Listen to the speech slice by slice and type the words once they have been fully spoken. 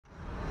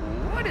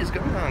What is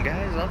going on,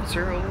 guys?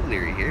 Officer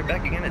O'Leary here,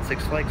 back again at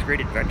Six Flags Great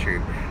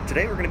Adventure.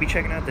 Today we're going to be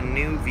checking out the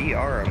new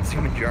VR on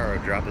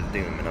Zumanjaro Drop of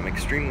Doom, and I'm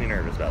extremely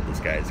nervous about this,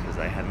 guys, because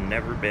I have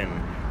never been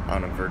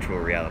on a virtual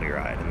reality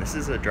ride, and this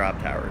is a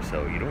drop tower,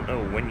 so you don't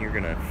know when you're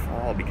going to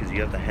fall because you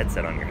have the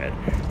headset on your head.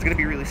 It's going to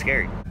be really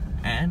scary.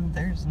 And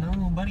there's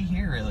nobody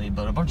here, really,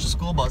 but a bunch of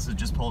school buses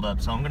just pulled up,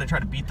 so I'm going to try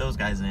to beat those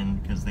guys in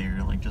because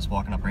they're, like, just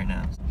walking up right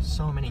now.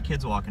 So many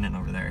kids walking in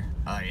over there.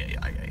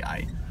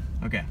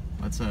 Okay,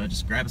 let's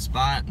just grab a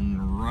spot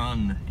and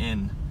run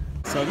in.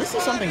 So this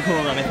is something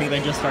cool that I think they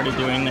just started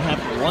doing. They have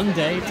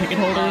one-day ticket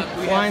holder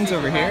lines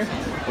over here,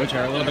 which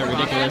are a little bit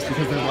ridiculous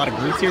because there's a lot of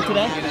groups here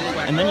today.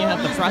 And then you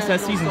have the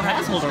process season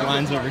pass holder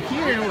lines over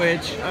here,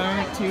 which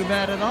aren't too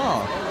bad at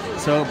all.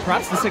 So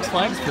props to Six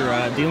Flags for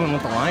dealing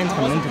with the lines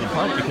coming into the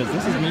park, because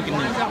this is making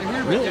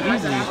it really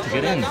easy to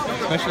get in,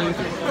 especially with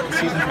the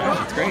season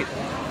pass. It's great.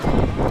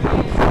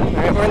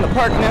 Alright, we're in the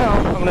park now.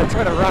 I'm going to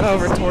try to run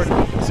over toward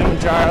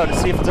Zumanjaro to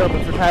see if it's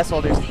open for pass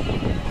holders.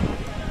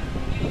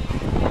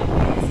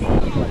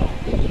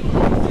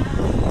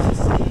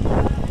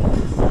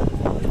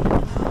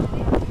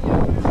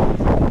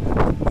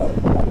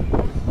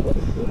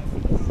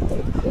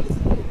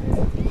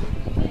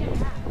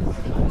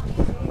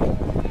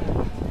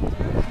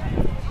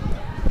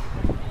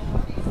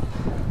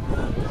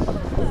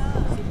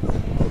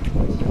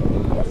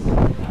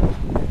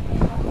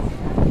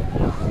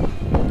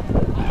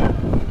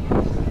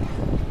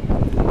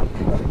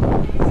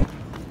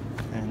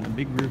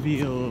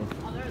 Reveal.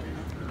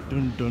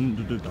 Dun, dun,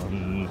 dun, dun,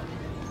 dun.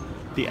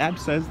 The app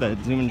says that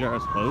Zumanjaro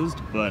is closed,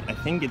 but I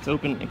think it's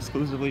open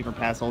exclusively for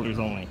pass holders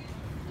only.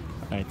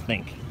 I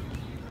think.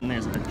 And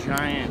there's a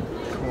giant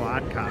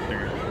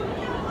quadcopter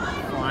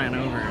flying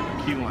over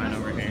the queue line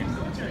over here.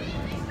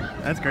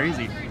 That's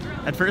crazy.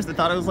 At first I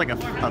thought it was like a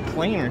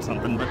plane or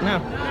something, but no.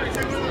 It's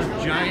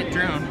a giant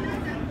drone.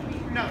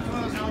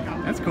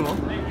 That's cool.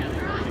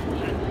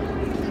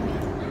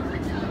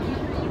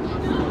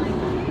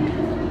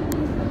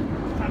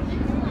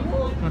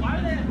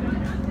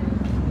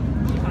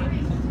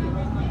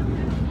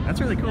 That's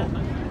really cool.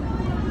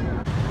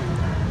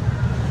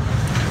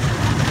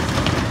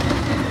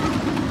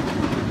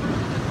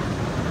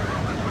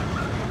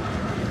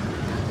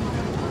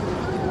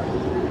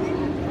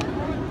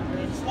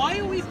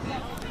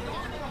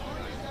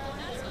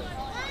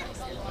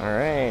 All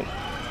right,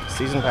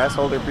 season pass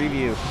holder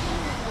preview.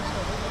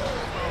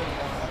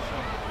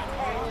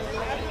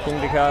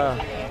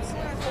 Indica.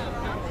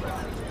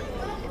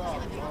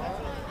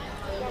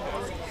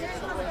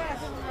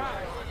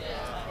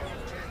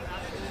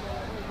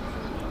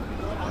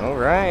 All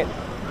right,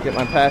 get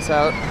my pass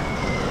out.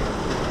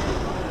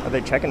 Are they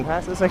checking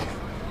passes? I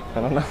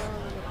don't know.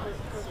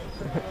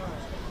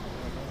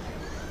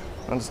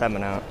 I'm just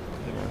having out.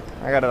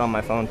 I got it on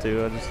my phone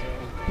too. I just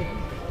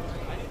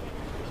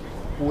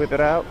whip it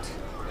out.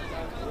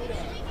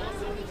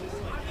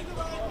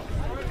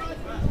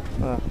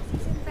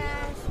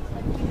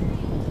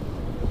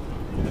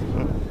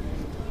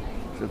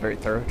 It's a very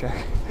thorough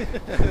check.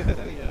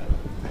 Yeah.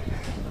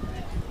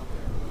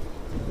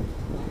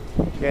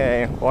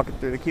 Okay, walking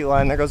through the queue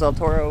line. There goes El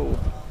Toro.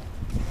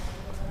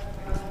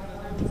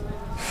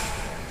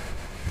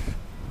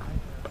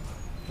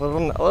 A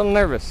little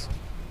nervous.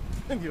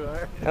 You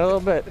are? A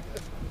little bit.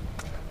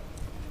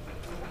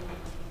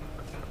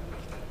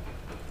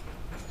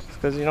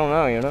 Just because you don't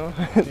know, you know?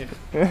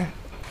 Yeah.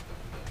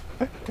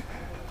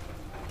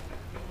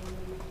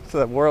 It's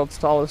the world's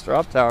tallest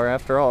drop tower,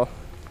 after all.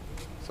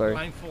 Sorry.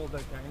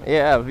 Blindfolded, kind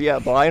of. Yeah,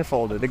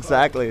 blindfolded.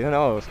 Exactly. Who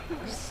knows?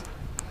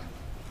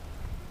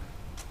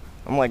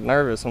 I'm like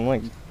nervous. I'm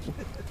like. You're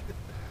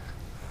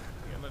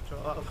gonna show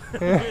up.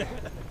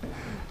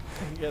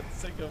 You get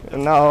sick of this.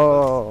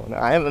 No,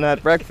 I haven't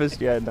had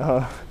breakfast yet.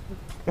 No.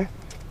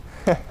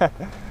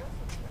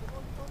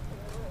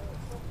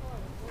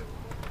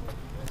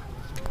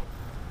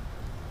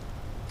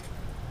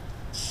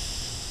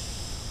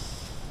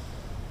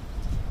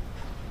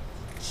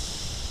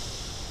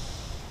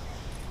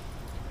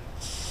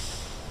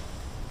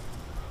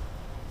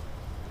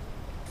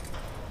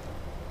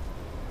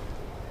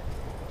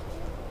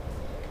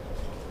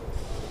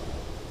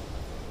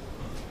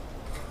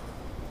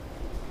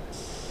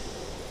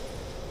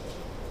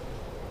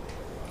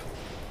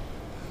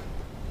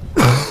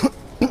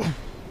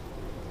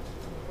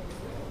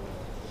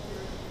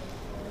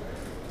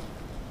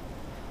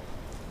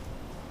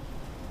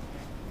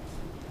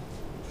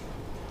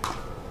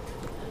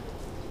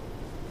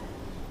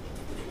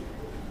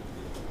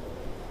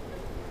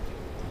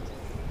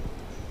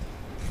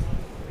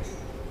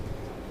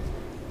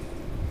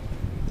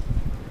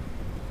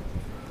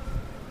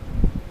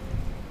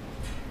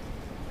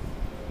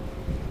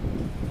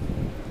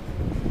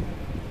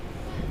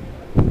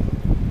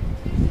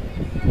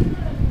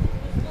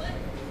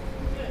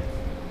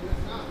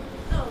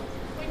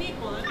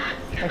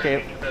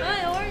 Okay. Hi,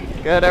 how are you?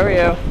 Good, how are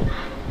you?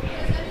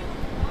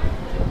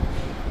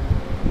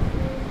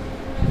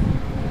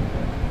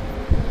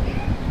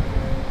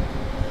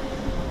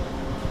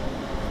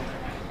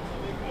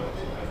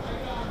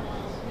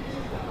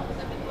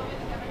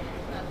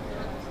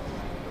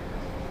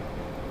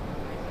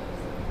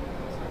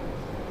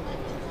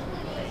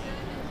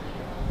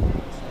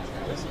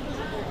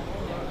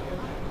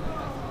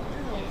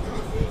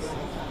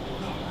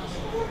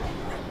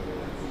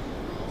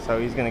 So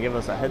he's gonna give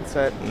us a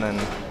headset and then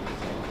we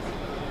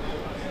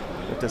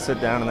have to sit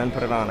down and then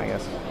put it on, I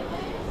guess.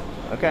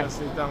 Okay.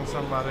 Sit down,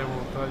 somebody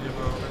will tell you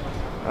about it.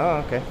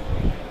 Oh, okay.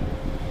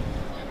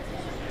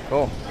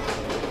 Cool.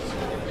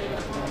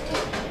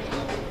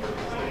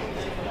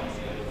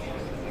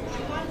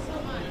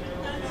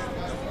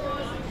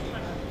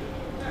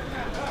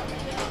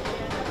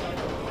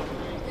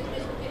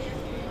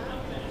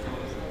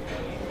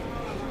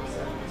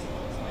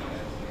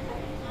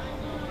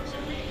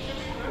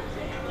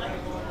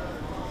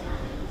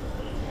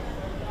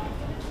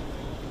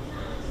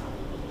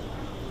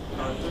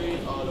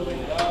 All the way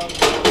down.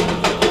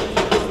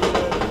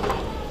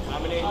 How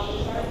many?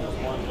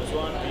 Just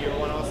one. Are you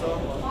one also?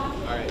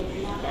 Alright.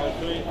 Power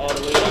 3, all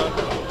the way down.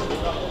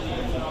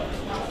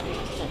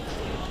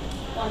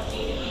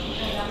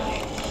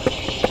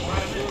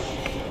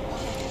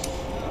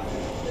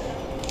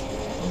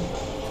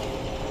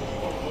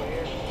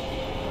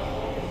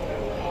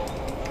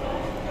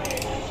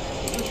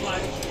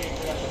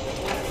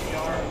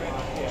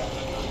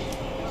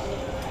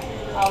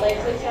 All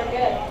legs loose are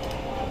good.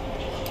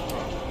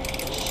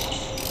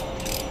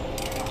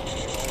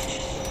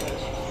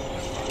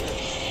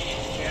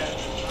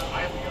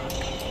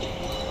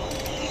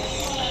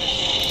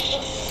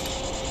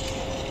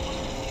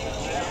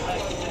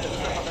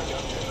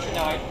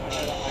 No, I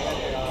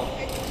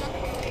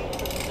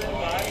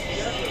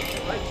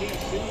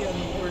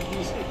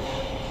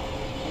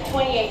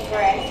 28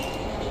 gray.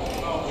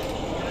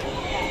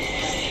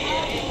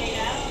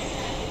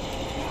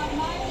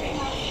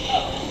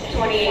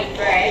 $28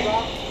 gray.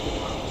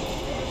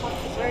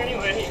 Is there any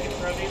way you can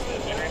throw these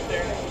in right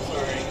there?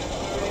 Sorry.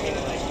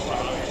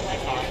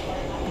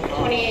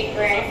 28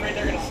 gray. I'm afraid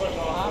they're going to slip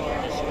off or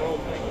just roll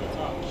back to the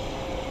top.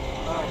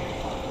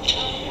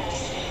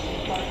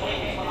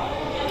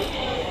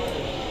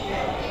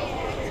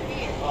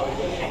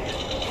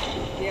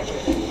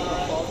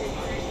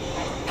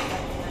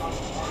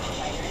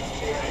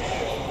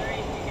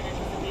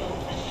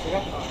 I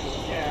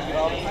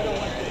don't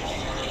want this.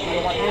 You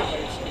don't want this,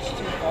 but it's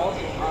too cold.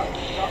 You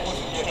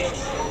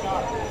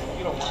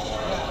don't want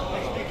that.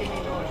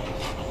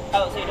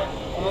 Oh, so you don't?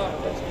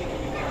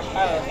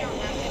 Oh, okay.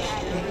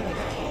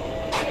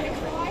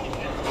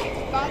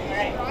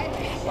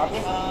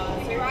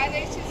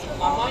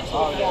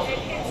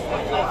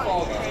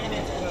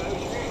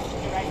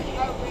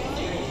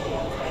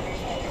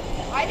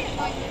 I didn't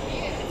like the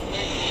view.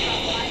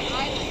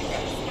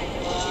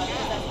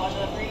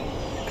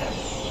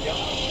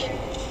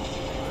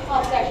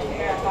 All sections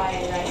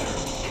verifying, right?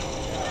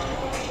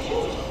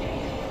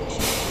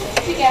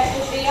 To guests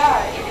with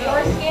VR, if you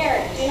are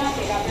scared, do not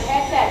take off your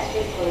headsets,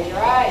 just close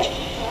your eyes.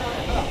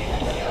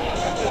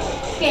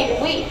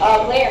 Standard wheat,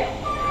 all clear.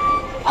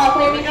 All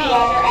clear with VR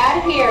are out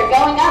of here,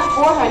 going up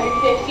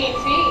 415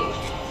 feet.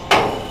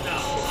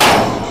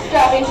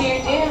 Dropping to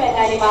your doom at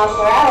 90 miles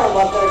per hour,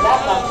 what goes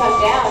up must come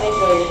down,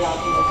 enjoy your jump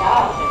to the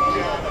top.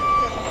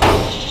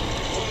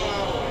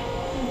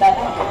 That's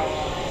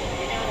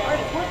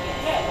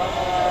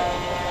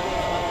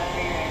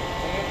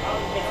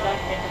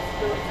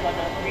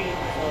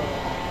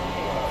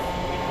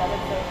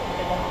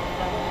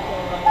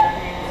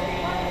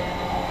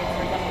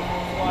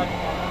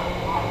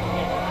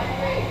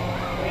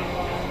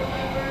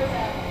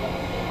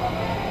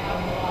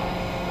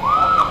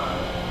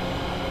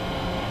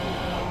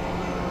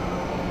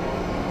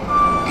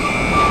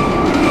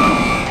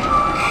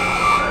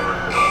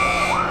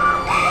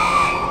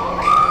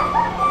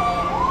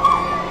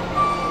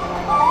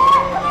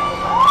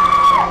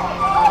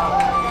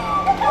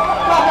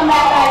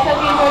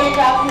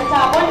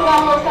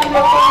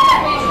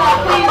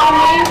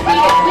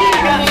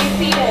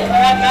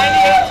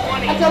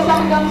until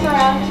someone comes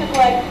around to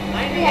collect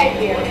the head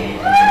gear.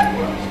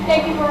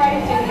 Thank you for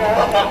riding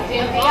Zumanjaro.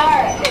 Zoom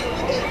VR.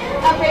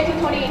 Upgrade to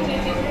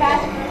 2018 season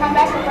pass. Come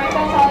back for Frank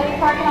Holiday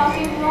Park and I'll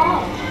see you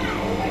along.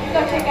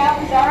 Go check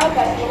out Zaro,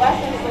 Best of the West,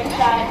 and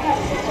Slingshot and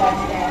Texas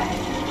there.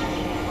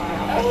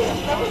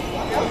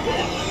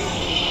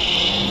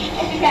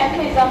 If you can,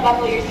 please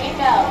unbuckle your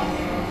seatbelts.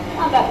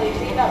 Unbuckle your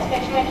seatbelts.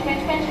 Pinch, pinch,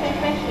 pinch, pinch, pinch,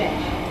 pinch,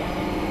 pinch.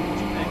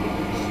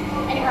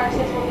 Any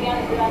harnesses will be on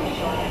the ground.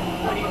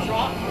 When you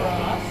drop for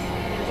us,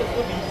 you're just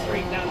looking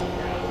straight down the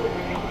ground.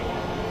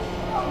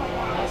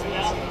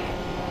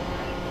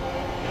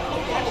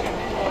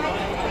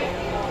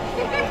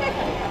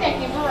 Thank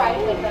you for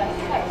riding with us.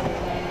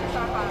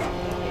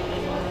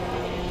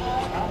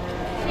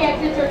 The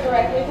exits are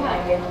directly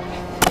behind you.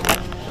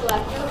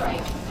 Left or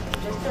right?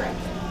 Just direct.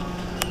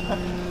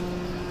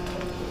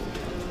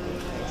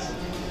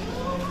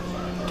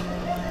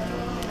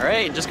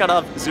 Alright, just got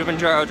off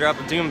Zumanjaro Drop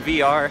of Doom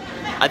VR.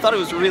 I thought it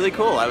was really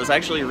cool. I was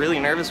actually really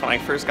nervous when I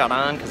first got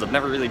on because I've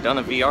never really done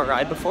a VR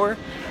ride before.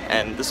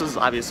 And this was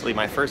obviously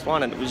my first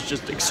one and it was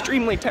just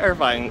extremely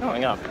terrifying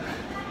going up.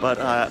 But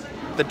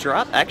the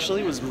drop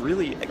actually was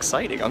really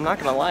exciting. I'm not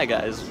gonna lie,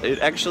 guys. It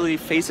actually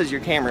faces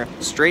your camera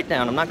straight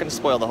down. I'm not gonna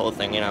spoil the whole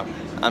thing, you know.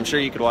 I'm sure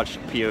you could watch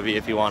POV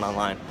if you want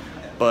online.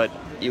 But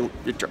it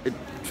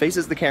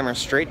faces the camera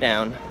straight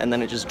down, and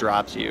then it just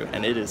drops you,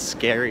 and it is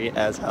scary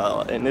as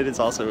hell, and it is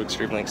also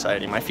extremely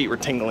exciting. My feet were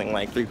tingling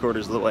like 3/4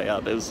 of the way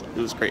up. It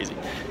was crazy,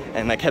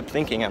 and I kept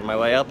thinking on my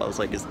way up, I was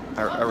like,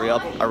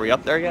 are we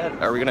up there yet?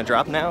 Are we gonna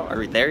drop now? Are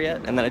we there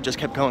yet? And then it just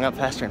kept going up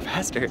faster and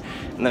faster,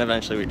 and then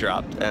eventually we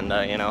dropped. And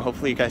you know,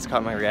 hopefully you guys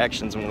caught my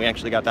reactions when we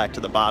actually got back to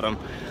the bottom.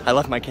 I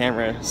left my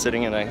camera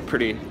sitting in a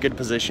pretty good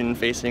position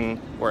facing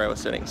where I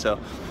was sitting, so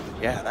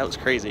yeah, that was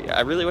crazy.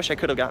 I really wish I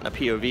could have gotten a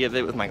POV of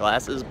it with my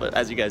glasses, but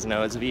as you guys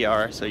know, it's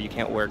VR, so you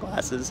can't wear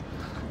glasses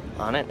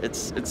on it.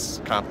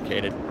 It's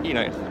complicated. You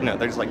know,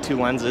 there's like 2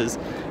 lenses.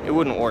 It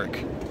wouldn't work.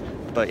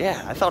 But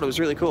yeah, I thought it was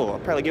really cool. I'll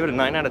probably give it a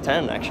 9 out of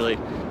 10, actually.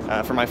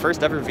 For my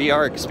first ever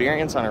VR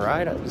experience on a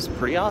ride, it was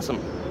pretty awesome.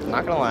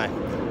 Not gonna lie.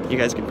 You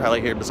guys can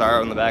probably hear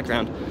Bizarro in the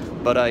background.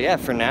 But yeah,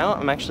 for now,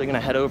 I'm actually gonna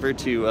head over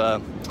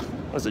to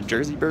what was it,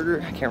 Jersey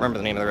Burger? I can't remember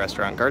the name of the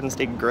restaurant. Garden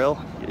State Grill?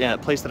 Yeah, a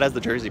place that has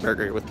the Jersey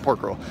Burger with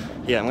pork roll.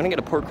 Yeah, I'm gonna get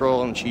a pork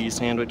roll and cheese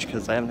sandwich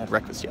because I haven't had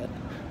breakfast yet.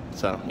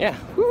 So, yeah,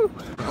 woo!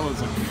 Oh,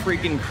 it's like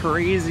freaking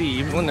crazy,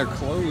 even when they're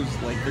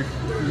closed, like they're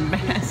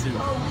massive.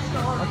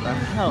 What the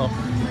hell?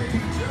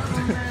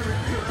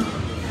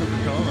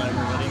 Coca-Cola,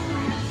 everybody.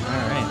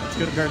 Alright, let's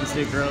go to Garden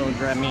State Grill and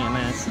grab me a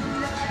nice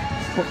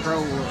pork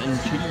roll and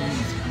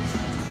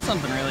cheese.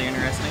 Something really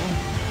interesting.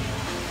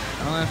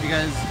 I don't know if you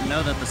guys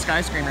know that the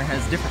Skyscreamer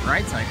has different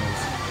ride cycles.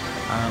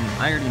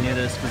 I already knew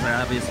this because I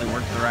obviously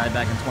worked the ride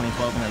back in 2012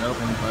 when it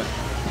opened, but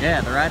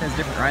yeah, the ride has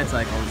different ride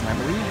cycles, and I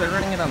believe they're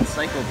running it on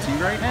cycle 2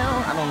 right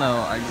now. I don't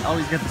know, I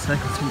always get the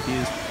cycles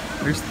confused.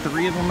 There's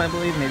 3 of them, I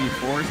believe, maybe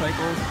 4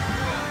 cycles.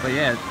 But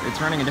yeah,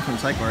 it's running a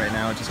different cycle right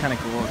now, which is kind of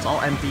cool. It's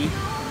all empty,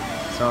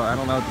 so I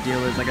don't know what the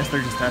deal is. I guess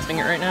they're just testing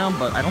it right now,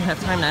 but I don't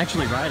have time to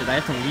actually ride it. I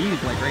have to leave,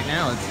 like right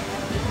now. It's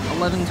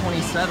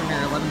 11:27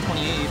 or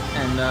 11:28,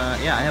 and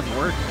yeah, I have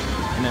work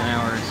in an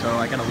hour, so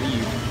I gotta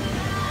leave.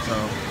 So,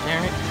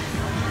 damn it.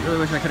 Really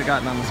wish I could have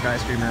gotten on the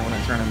Skyscreamer when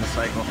it's running the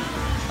cycle.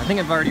 I think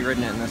I've already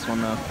ridden it in this one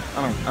though.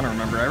 I don't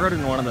remember. I rode it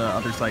in one of the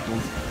other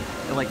cycles.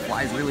 It like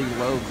flies really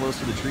low, close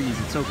to the trees.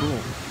 It's so cool.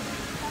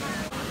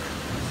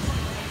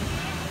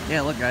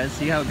 Yeah, look guys,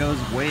 see how it goes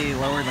way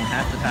lower than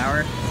half the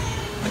tower?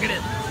 Look at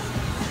it.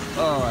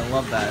 Oh, I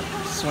love that.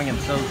 Swinging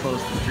so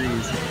close to the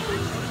trees.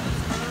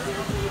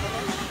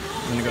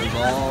 And it goes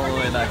all the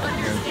way back up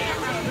here.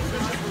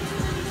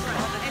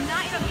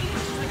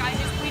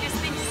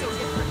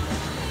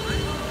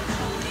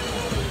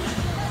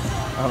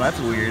 Oh, that's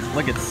weird.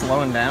 Look, it's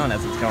slowing down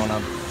as it's going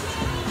up.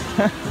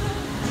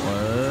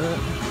 What?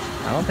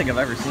 I don't think I've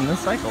ever seen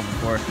this cycle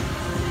before.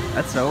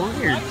 That's so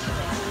weird.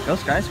 Go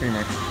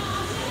Skyscreamer.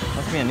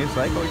 Must be a new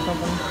cycle or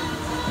something.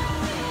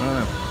 I don't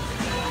know.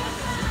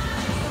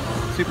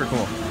 Super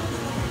cool. I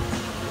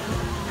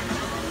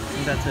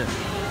think that's it.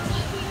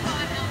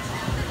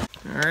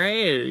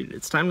 Alright,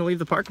 it's time to leave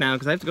the park now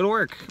because I have to go to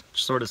work,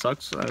 which sort of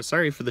sucks.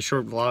 Sorry for the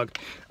short vlog.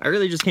 I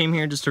really just came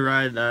here just to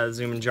ride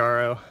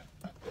Zumanjaro.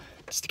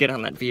 Just to get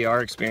on that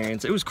VR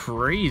experience. It was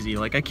crazy.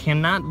 Like, I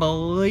cannot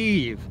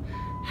believe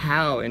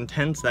how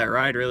intense that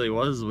ride really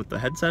was with the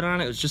headset on.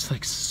 It was just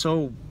like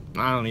so,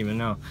 I don't even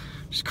know,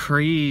 just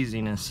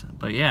craziness.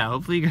 But yeah,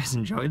 hopefully you guys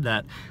enjoyed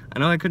that. I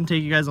know I couldn't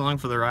take you guys along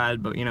for the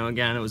ride, but you know,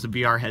 again, it was a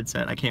VR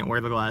headset. I can't wear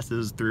the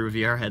glasses through a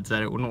VR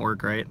headset. It wouldn't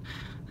work right.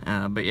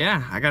 But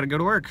yeah, I gotta go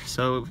to work.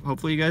 So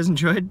hopefully you guys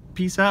enjoyed.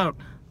 Peace out.